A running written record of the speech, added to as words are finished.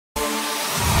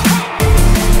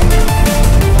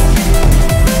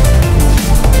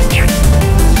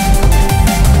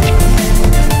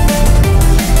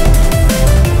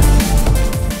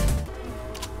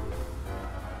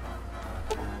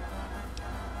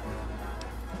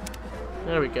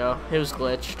There we go. It was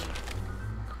glitched.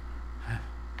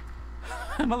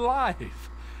 I'm alive.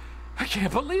 I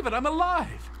can't believe it. I'm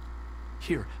alive.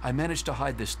 Here, I managed to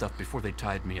hide this stuff before they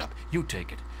tied me up. You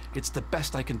take it. It's the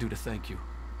best I can do to thank you.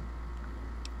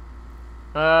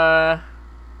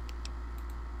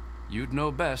 You'd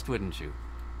know best, wouldn't you?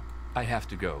 I have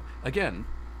to go. Again,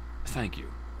 thank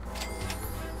you.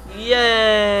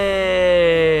 Yay!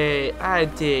 I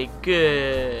did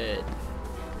good.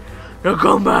 Now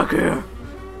come back here.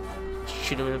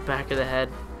 Shoot him in the back of the head.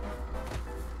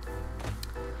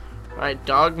 Alright,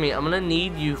 dog meat, I'm gonna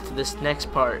need you for this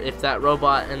next part if that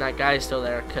robot and that guy is still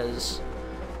there, because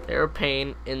they're a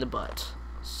pain in the butt.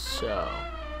 So,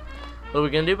 what are we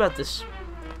gonna do about this?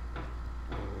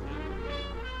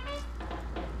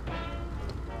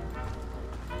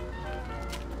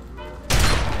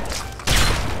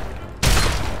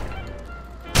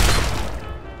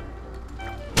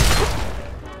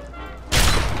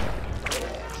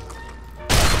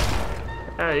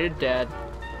 Alright, you're dead.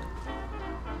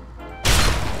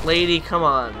 Lady, come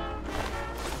on.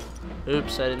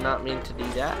 Oops, I did not mean to do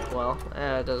that. Well,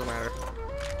 it doesn't matter.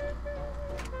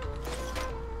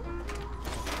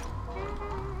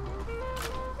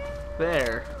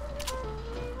 There.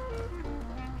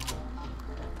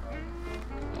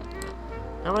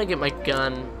 I'm gonna get my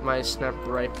gun, my sniper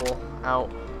rifle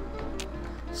out.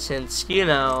 Since, you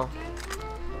know,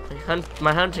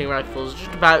 my hunting rifle is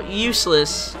just about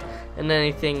useless in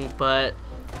anything but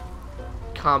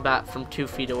combat from 2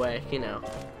 feet away, you know.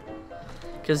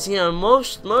 Because, you know,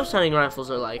 most hunting rifles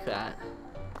are like that.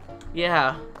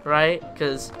 Yeah, right?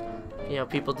 Because, you know,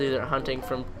 people do their hunting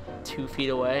from 2 feet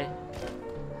away.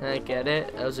 I get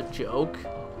it. That was a joke.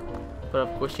 But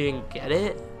of course you didn't get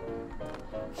it.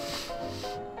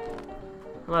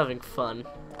 I'm having fun.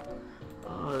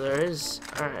 Oh, there is.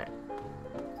 Alright.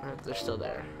 They're still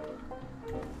there.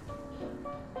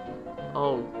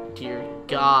 Oh, dear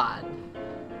God.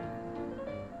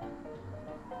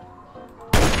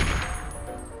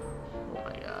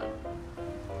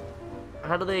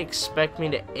 How do they expect me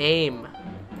to aim?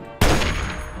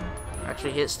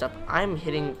 Actually hit stuff. I'm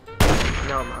hitting.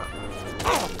 No, I'm not.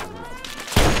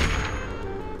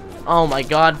 Oh my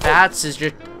God, bats is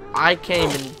just. I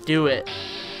can't even do it.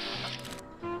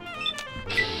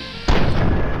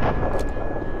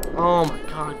 Oh my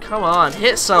God, come on,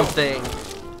 hit something.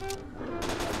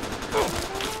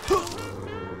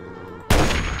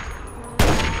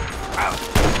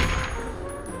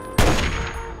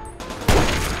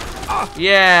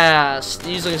 Yeah,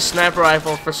 using a sniper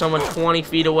rifle for someone 20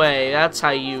 feet away. That's how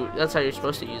you're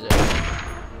supposed to use it.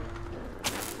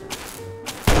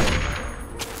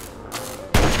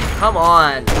 Come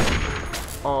on.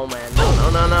 Oh man,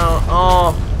 no.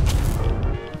 Oh.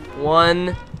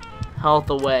 1 health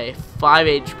away. 5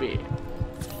 HP.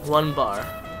 1 bar.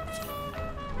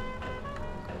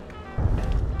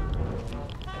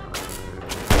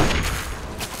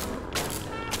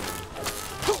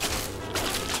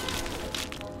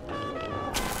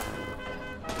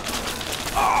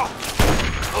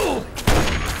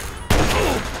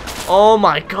 Oh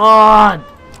my God!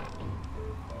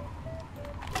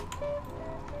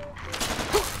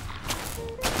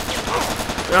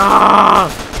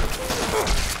 Ah!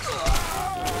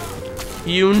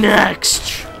 You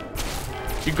next!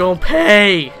 You're gonna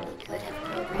pay!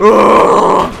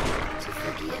 Ah!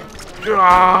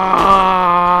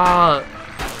 Ah!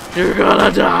 You're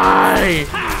gonna die!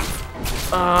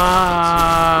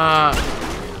 Ah!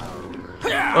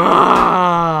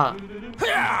 Ah!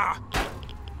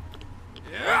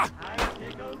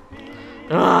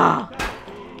 Ah!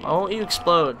 Why won't you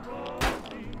explode?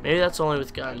 Maybe that's only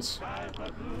with guns.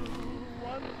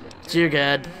 Dear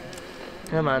God.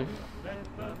 Come on.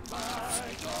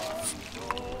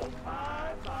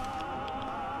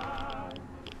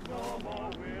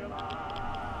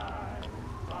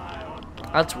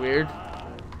 That's weird.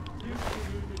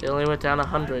 They only went down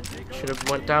 100. Should have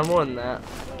went down more than that.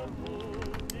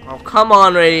 Oh, come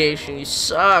on, radiation. You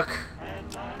suck.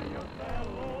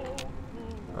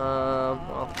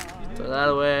 Well, throw that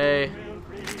away.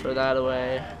 Throw that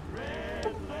away.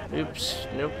 Oops.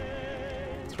 Nope.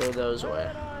 Throw those away.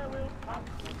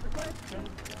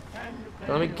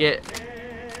 Let me get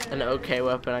an okay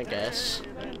weapon, I guess.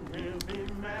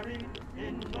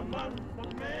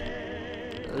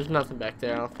 There's nothing back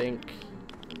there, I don't think.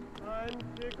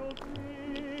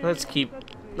 Let's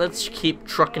keep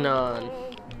trucking on.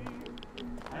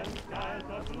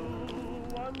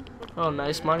 Oh,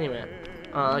 nice monument.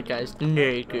 Oh, that guy's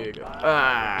naked.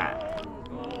 Ah.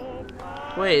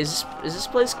 Wait, is this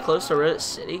place close to Red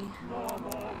City?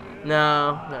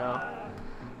 No.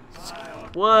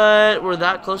 What? We're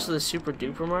that close to the super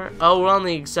duper mart? Oh, we're on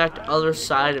the exact other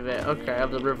side of it. Okay,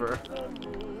 of the river.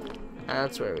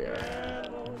 That's where we are.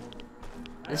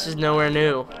 This is nowhere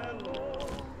new.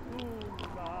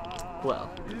 Well.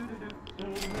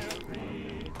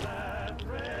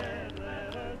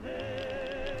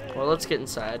 Well, let's get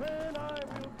inside.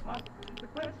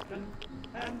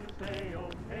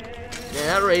 Man,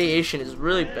 that radiation is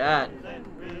really bad.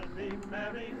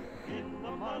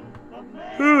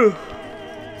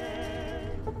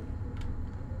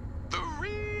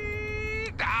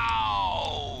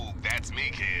 That's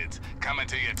me, kids. Coming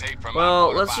to your tape from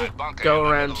well, let's just go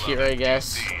around here, I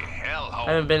guess. I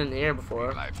haven't been in here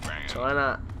before, so why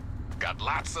not? Got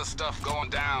lots of stuff going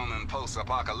down in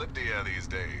post-apocalyptia these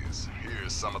days.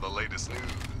 Here's some of the latest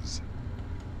news.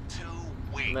 2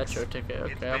 weeks. Metro ticket.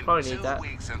 Okay, It's I'll been probably need 2 that.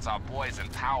 weeks since our boys in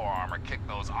Power Armor kicked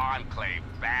those Enclave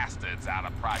bastards out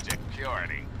of Project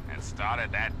Purity and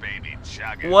started that baby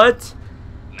chugging. What?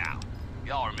 Now,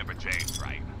 y'all remember James,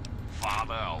 right?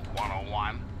 Father of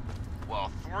 101?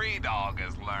 Well, 3 Dog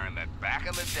has learned that back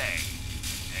in the day,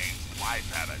 James' wife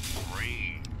had a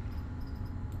dream.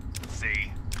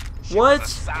 See? She What? was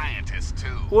a scientist too.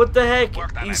 What the heck?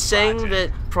 Worked on He's that saying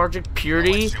project. that Project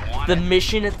Purity, the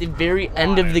mission at the very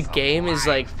end of the game is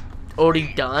like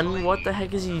already done? What the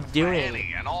heck is he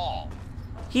doing? And all.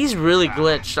 He's really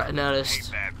glitched, I noticed.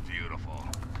 Ain't that beautiful?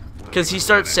 Because he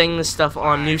starts saying this stuff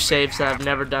on new saves that I've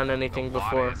never done anything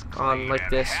before on like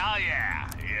this. Hell yeah,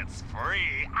 it's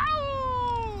free.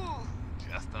 Ow!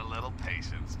 Just a little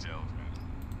patience, children.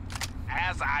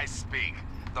 As I speak,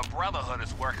 the Brotherhood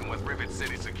is working with Rivet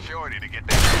City Security to get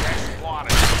that next water.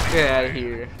 Get out of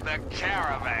here. The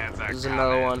caravans are There's coming.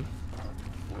 another one.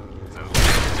 So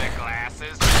get your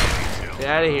glasses ready, children. Get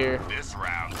out of here. This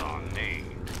round's on me.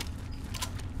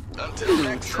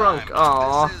 Ooh, trunk.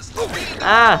 Aw.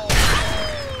 Ah.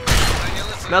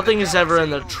 Nothing is ever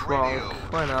in the trunk.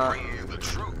 Why not? The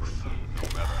truth, no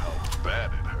matter how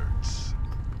bad it hurts.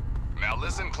 Now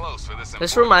listen close for this.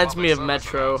 This important reminds me public of service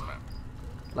Metro. announcement.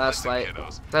 Last Listen, night.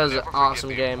 kiddos, That was an never forget awesome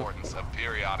the game. importance of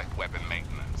periodic weapon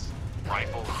maintenance.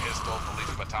 Rifle, pistol,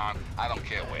 police baton, I don't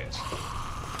care which.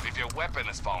 If your weapon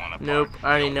is falling apart, Nope, I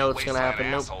already the know only what's gonna wasteland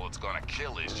happen. Nope. asshole it's gonna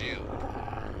kill is you.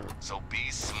 So be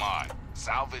smart.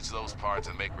 Salvage those parts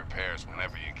and make repairs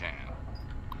whenever you can.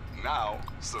 Now,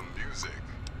 some music.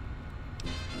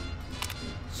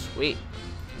 Sweet.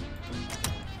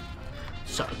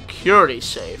 Security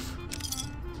safe.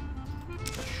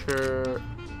 Sure.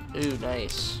 Ooh,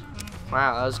 nice.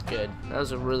 Wow, that was good. That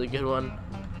was a really good one.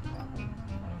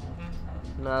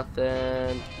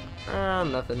 Nothing.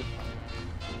 Nothing.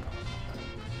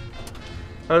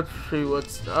 Let's see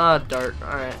what's... dart.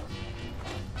 Alright.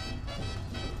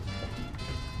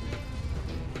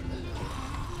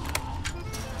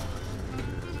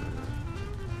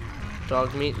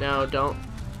 Dog meat? No, don't.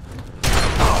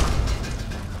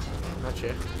 Not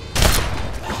you.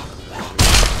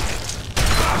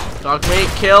 Dog meat,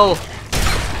 kill!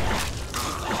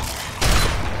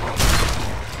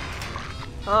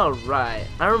 Alright,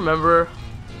 I remember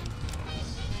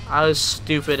I was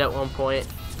stupid at one point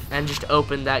and just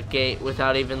opened that gate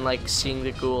without even like seeing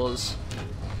the ghouls.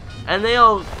 And they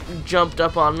all jumped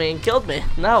up on me and killed me.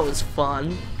 And that was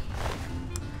fun.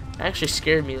 It actually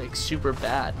scared me like super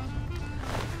bad.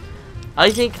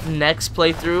 I think next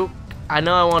playthrough, I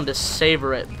know I wanted to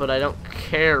savor it, but I don't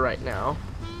care right now.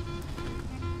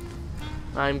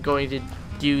 I'm going to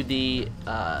do the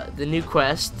new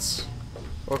quests,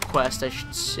 or quest I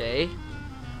should say,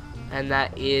 and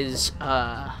that is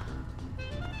I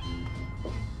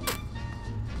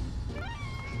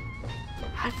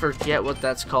forget what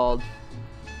that's called.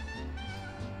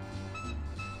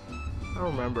 I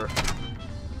don't remember.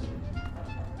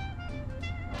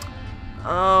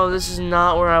 Oh, this is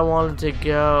not where I wanted to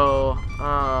go.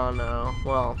 Oh no.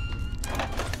 Well,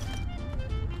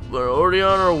 we're already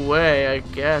on our way. I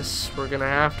guess we're gonna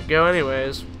have to go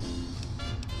anyways.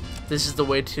 This is the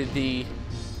way to the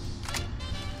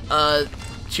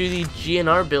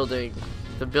GNR building,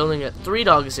 the building that 3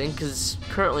 Dog is in, because it's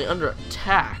currently under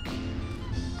attack.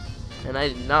 And I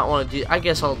did not want to do. I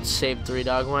guess I'll save 3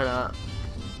 Dog. Why not?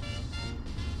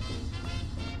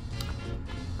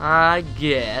 I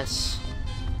guess.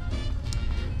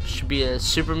 Should be a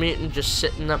super mutant just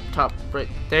sitting up top right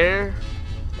there.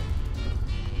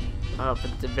 Up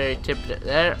at the very tip of it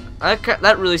there.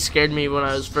 That really scared me when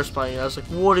I was first playing. I was like,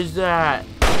 what is that?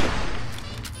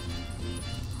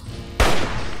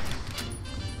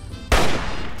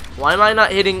 Why am I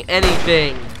not hitting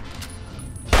anything?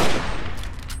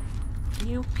 Are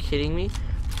you kidding me?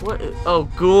 What? Oh,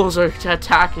 ghouls are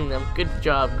attacking them. Good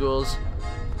job, ghouls.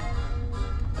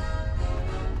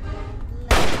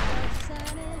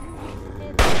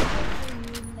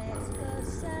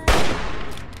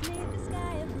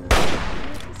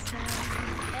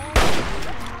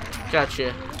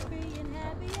 Gotcha.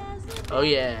 Oh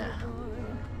yeah.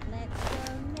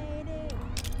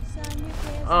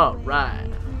 All right.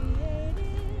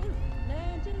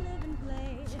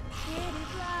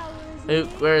 Ooh,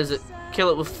 where is it? Kill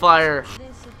it with fire.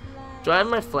 Do I have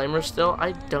my flamer still?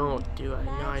 I don't, do I?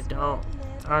 No, I don't.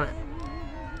 Darn it.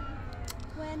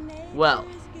 Well.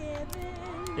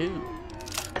 Ooh.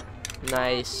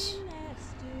 Nice.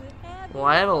 Well,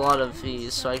 I have a lot of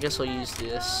these, so I guess I'll use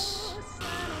this.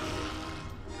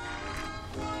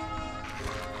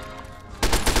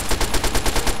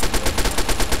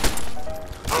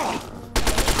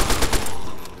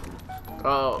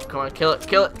 Oh, come on, kill it,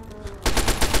 kill it.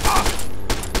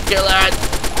 Kill it!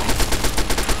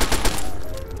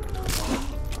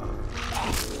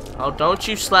 Oh, don't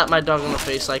you slap my dog in the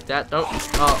face like that. Don't.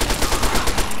 Oh.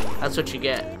 That's what you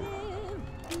get.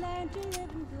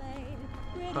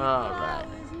 Alright.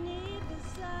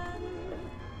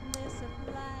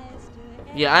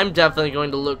 Yeah, I'm definitely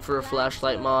going to look for a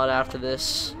flashlight mod after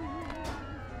this.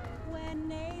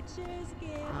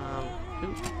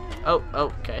 Oh,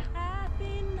 okay.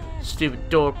 Stupid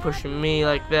door pushing me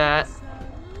like that.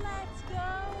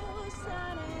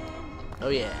 Oh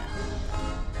yeah.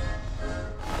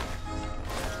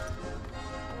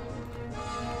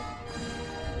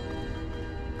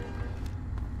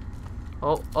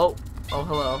 Oh,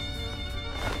 hello.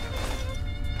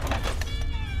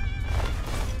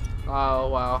 Oh,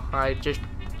 wow.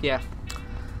 Yeah.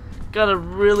 Got a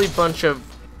really bunch of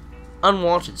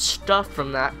unwanted stuff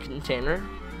from that container.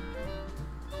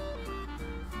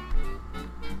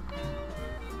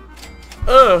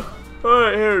 Oh,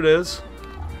 alright, here it is.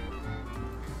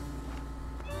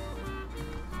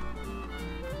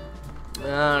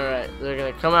 Alright, they're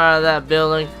gonna come out of that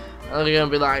building and they're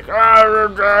gonna be like,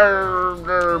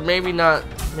 maybe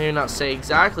not say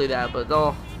exactly that, but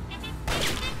they'll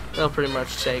pretty much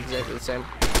say exactly the same.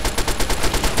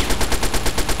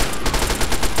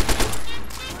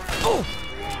 Oh!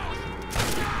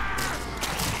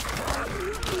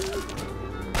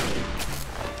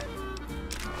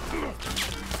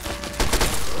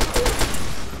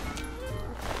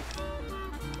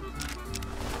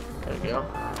 There we go.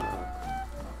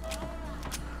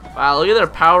 Wow, look at their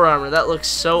power armor. That looks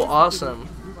so awesome.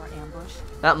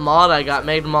 That mod I got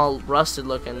made them all rusted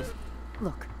looking.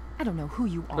 Look, I don't know who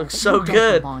you are. Looks but so you don't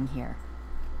good. belong here.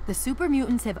 The super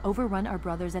mutants have overrun our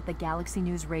brothers at the Galaxy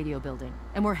News radio building,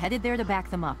 and we're headed there to back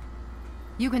them up.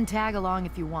 You can tag along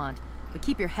if you want, but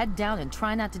keep your head down and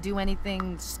try not to do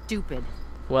anything stupid.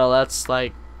 Well, that's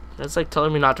like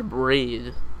telling me not to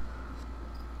breathe.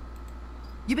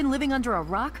 You've been living under a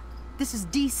rock? This is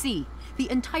DC. The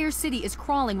entire city is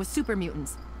crawling with super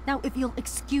mutants. Now, if you'll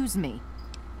excuse me.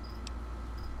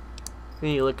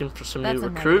 You looking for some That's new a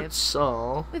recruits?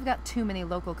 Oh. We've got too many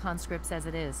local conscripts as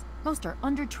it is. Most are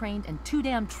undertrained and too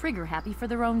damn trigger happy for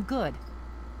their own good.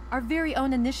 Our very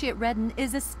own Initiate Redden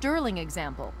is a sterling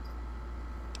example.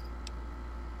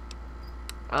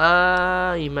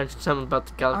 You mentioned something about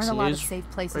the Galaxy Aren't a lot News of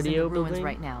safe places in radio the ruins building?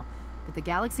 right now, but the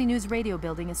Galaxy News radio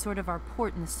building is sort of our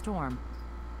port in the storm.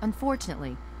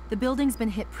 Unfortunately, the building's been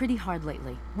hit pretty hard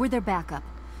lately. We're their backup.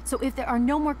 So if there are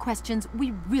no more questions,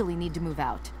 we really need to move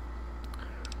out.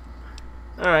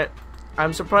 Alright.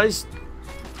 I'm surprised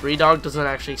Redog doesn't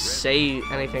actually say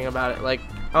anything about it. Like,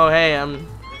 oh hey,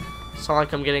 it's not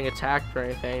like I'm getting attacked or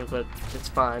anything, but it's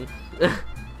fine.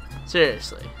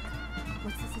 Seriously.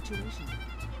 What's the situation?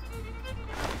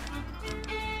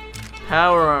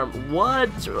 Power arm. What?